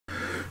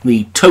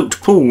The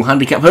Totepool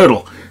Handicap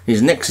Hurdle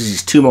is next. This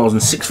is 2 miles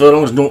and 6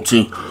 furlongs, 0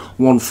 to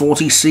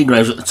 140.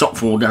 Seagraves at the top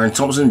for Darren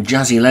Thompson.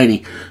 Jazzy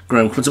Lady,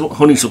 Graham Clutterbuck.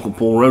 Honeysuckle,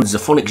 Paul Rhodes. The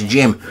Phonics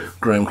Gem,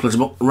 Graham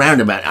Clutterbuck.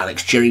 Roundabout,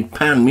 Alex Cherry.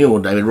 Pan Muir,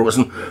 David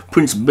Robertson.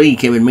 Prince B,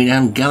 Kevin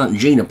Meehan. Gallant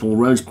Gina, Paul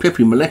Rhodes.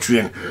 Pippi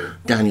Meletrian,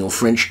 Daniel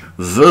French.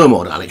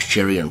 Vermod, Alex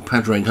Cherry. And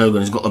Padraig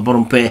Hogan has got the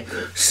bottom pair.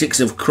 6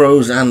 of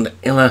Crows and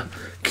Ella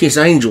Kiss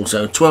Angel.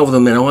 So 12 of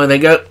them in, away they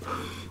go.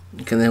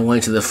 Making their way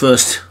to the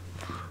first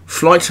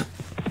flight.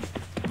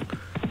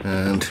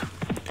 And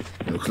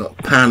it looks like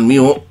Pan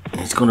Muir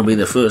is going to be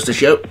the first to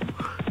show.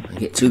 They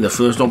get to the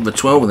first of the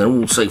 12 and they're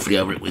all safely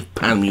over it with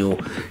Pan Muir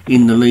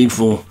in the lead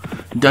for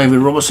David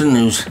Robertson,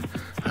 who's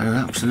had an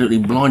absolutely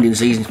blinding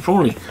season. He's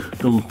probably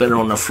done better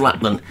on the flat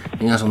than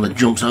he has on the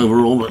jumps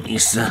overall, but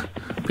he's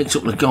picked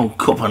up the Gold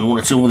Cup and 1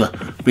 or 2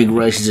 other big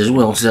races as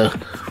well, so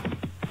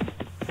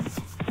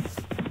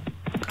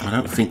I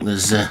don't think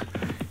there's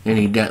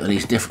any doubt that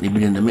he's definitely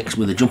been in the mix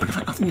with the jumping. In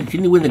fact, I think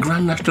didn't he win the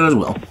Grand National as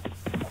well?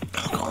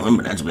 I can't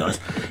remember now, to be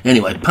honest.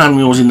 Anyway, Pan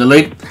Muir's in the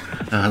lead,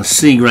 and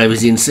Seagrave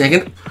is in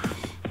second,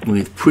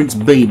 with Prince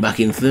B back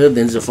in third,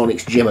 then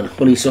Phonics Gem and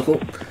Honeysuckle.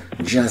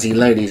 Jazzy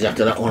Ladies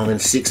after that one, and then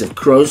 6 of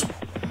Crows.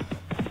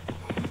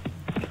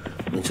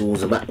 And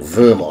towards the back,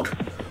 Vermod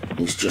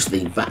is just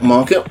the back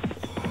marker.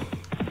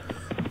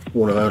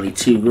 One of only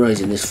 2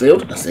 greys in this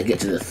field as they get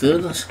to the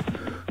third. That's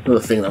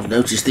another thing I've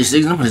noticed this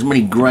season. There's as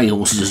many grey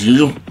horses as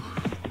usual.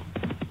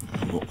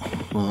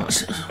 Well,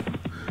 that's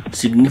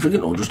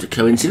significant or just a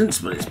coincidence,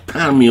 but it's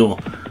Pan Muir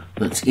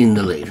that's in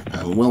the lead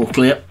and well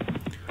clear.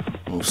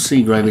 Well,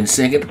 Seagrave in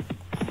second,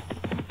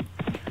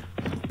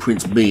 and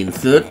Prince B in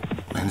third,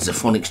 and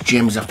Phonics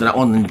Gems after that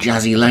one, then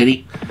Jazzy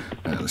Lady,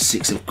 and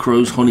 6 of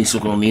Crows,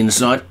 Honeysuckle on the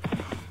inside,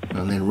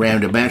 and then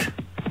roundabout,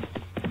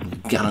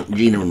 Gallant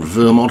Gina and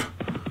Vermod.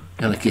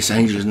 Ella Kiss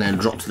Angel has now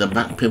dropped to the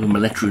back, Pippi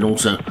Meletrian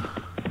also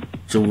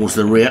towards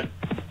the rear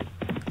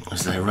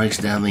as they race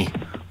down the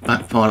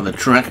back part of the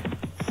track.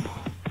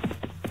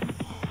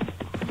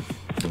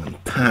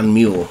 Pan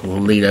Muir will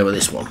lead over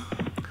this one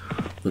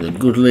with a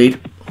good lead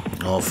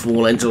of 4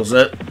 lengths or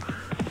so.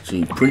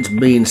 So Prince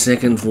B in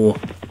second for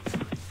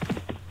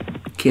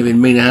Kevin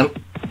Meehan.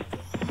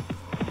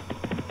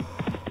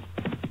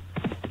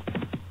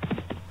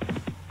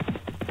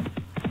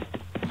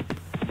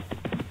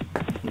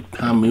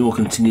 Pan Muir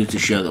continues to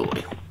show the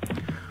way.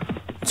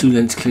 2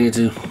 lengths clear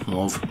to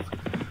of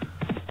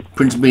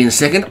Prince B in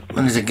second, and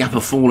there's a gap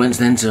of 4 lengths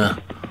then to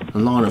a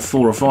line of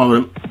 4 or 5 of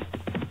them.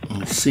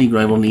 And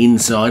Seagrave on the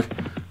inside,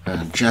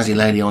 and Jazzy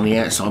Lady on the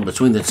outside.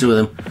 Between the 2 of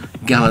them,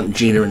 Gallant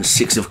Gina and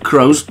 6 of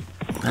Crows.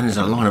 And there's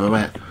a line of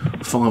about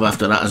 5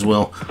 after that as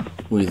well,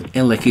 with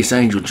Ella Kiss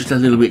Angel just a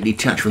little bit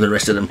detached from the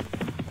rest of them.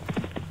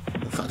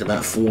 In fact,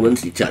 about 4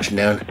 lengths detached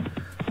now,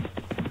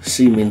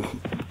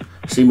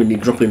 seemingly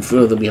dropping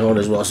further behind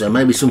as well. So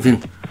maybe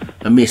something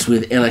amiss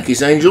with Ella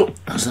Kiss Angel,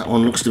 as that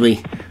one looks to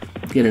be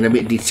getting a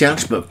bit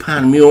detached. But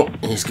Pan Muir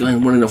is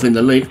going well enough in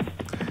the lead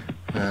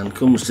and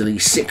comes to the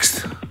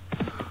 6th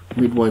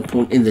midway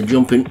point in the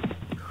jumping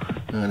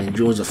and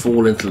enjoys a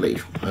 4-length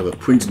lead over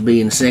Prince B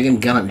in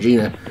second. Gallant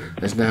Gina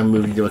has now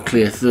moved into a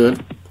clear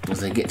third as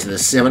they get to the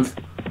 7th,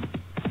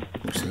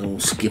 which they all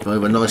skip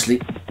over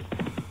nicely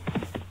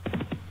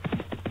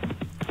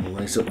and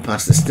race up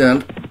past the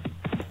stand.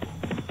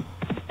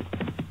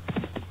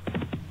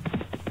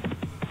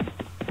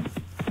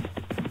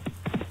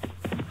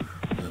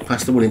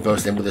 Past the winning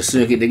post then with a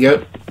circuit to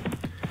go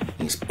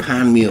is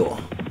Pan Muir.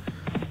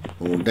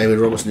 Well, David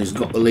Robertson has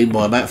got the lead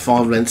by about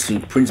 5 lengths to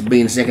Prince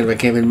B in second for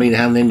Kevin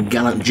Meehan, then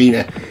Gallant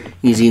Gina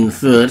is in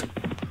third.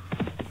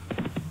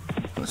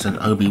 That's an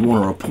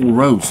Obi-Wan or a Paul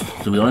Rhodes,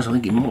 to be honest. I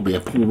think it might be a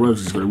Paul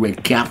Rhodes. He's got a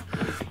red cap.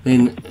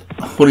 Then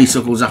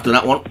Honeysuckles after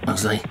that one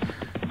as they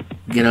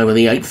get over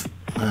the 8th.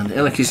 And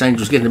Ella Kiss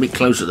Angel's getting a bit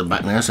closer at the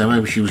back now, so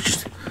maybe she was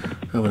just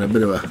having a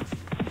bit of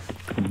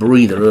a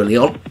breather early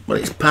on. But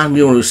it's Pan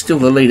Muir who's still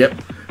the leader.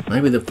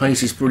 Maybe the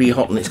pace is pretty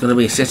hot and it's going to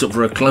be set up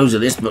for a close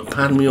of this, but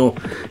Pan Muir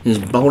is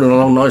bowling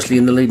along nicely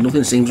in the lead.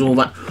 Nothing seems all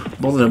that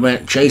bothered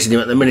about chasing him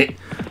at the minute.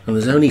 And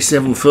there's only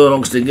 7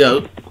 furlongs to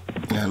go.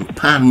 And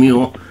Pan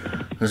Muir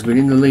has been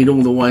in the lead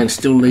all the way and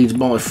still leads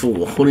by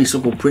 4.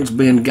 Honeysuckle, Prince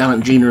B and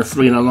Gallant Gina are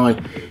 3 in a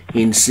line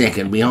in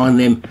second. Behind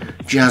them,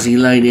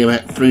 Jazzy Lady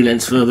about 3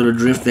 lengths further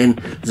adrift. Then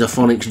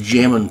Phonics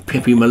Gem and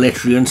Pippi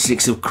Meletrian.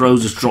 6 of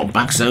Crows has dropped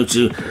back, so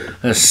too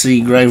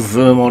Seagrave,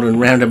 Vermod and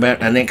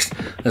Roundabout are next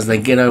as they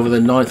get over the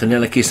 9th, and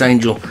Ella Kiss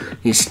Angel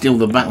is still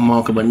the back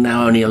marker, but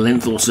now only a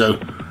length or so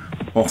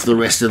off the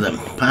rest of them.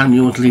 Pan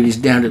Muir's lead is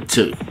down to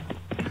 2.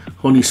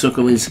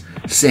 Honeysuckle is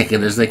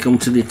second as they come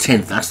to the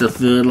 10th. That's the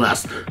 3rd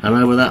last, and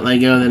over that they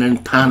go then,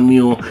 and Pan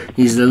Muir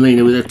is the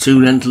leader with a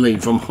 2-length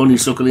lead from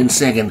Honeysuckle in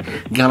second.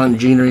 Gallant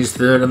Gina is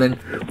third, and then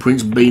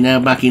Prince B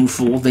now back in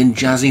 4th. Then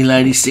Jazzy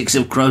Lady, 6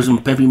 of Crows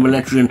and Pippi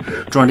Meletrian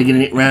trying to get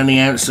it round the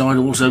outside.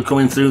 Also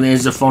coming through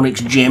there's the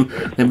Phonics Gem.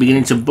 They're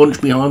beginning to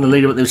bunch behind the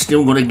leader, but they've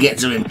still got to get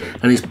to him,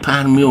 and it's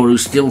Pan Muir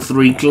who's still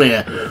 3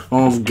 clear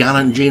of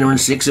Gallant Gina and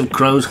 6 of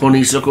Crows.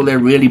 Honeysuckle, they're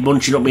really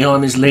bunching up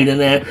behind this leader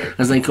now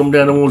as they come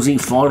down towards the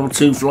final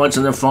 2 flights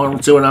and the final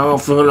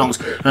 2.5 furlongs,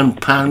 and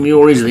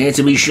Panmure is there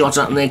to be shot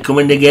at, and they're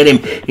coming to get him.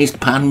 It's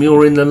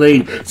Panmure in the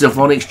lead.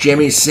 Zephonix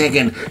Gem is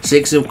second.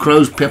 6 of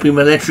Crows, Peppy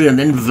Military, and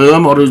then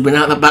Vermont, who's been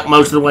out the back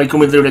most of the way,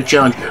 coming through the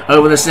challenge.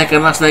 Over the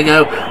second last they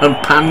go, and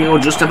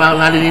Panmure just about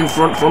landed in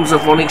front from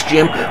Zephonix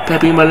Gem.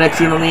 Peppy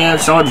Military on the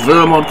outside.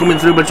 Vermont coming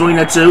through between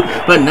the two,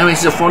 but now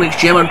it's Zephonix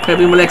Gem and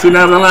Peppy Military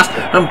over the last,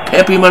 and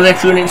Peppy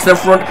Military into the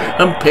front,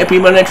 and Peppy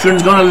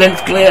Military's got a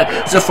length clear.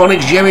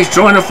 Zephonix Gem is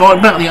trying to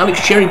fight back. The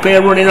Alex Cherry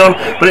pair running on,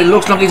 but it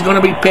looks like it's going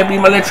to be Peppy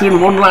Military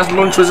in one last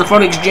lunge for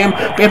Zephonix Gem.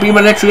 Peppy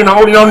Military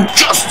holding on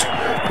just.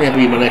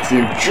 Peppy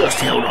Military just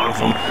held on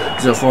from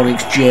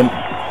Zephonix Gem.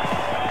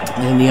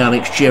 And the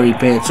Alex Cherry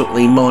pair took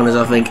the minors,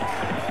 I think.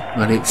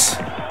 But it's,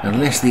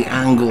 unless the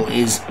angle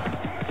is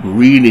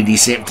really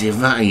deceptive,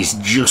 that is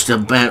just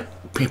about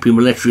Peppy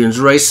Military's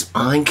race,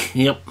 I think.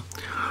 Yep.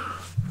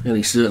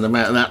 Fairly certain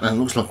about that. And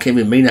looks like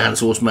Kevin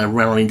Minahan's horseman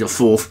ran on into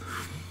fourth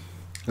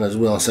as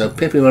well. So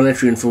Peppy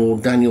Military for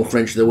Daniel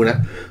French, the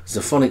winner.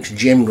 Zephonix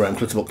Gem, Graham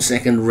Clutterbuck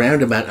second.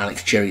 Roundabout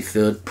Alex Cherry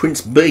third.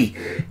 Prince B,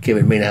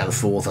 Kevin Minahan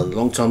fourth. And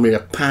long time leader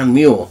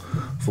Panmure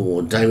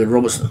for David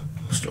Robertson,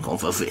 stuck on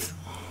for fifth.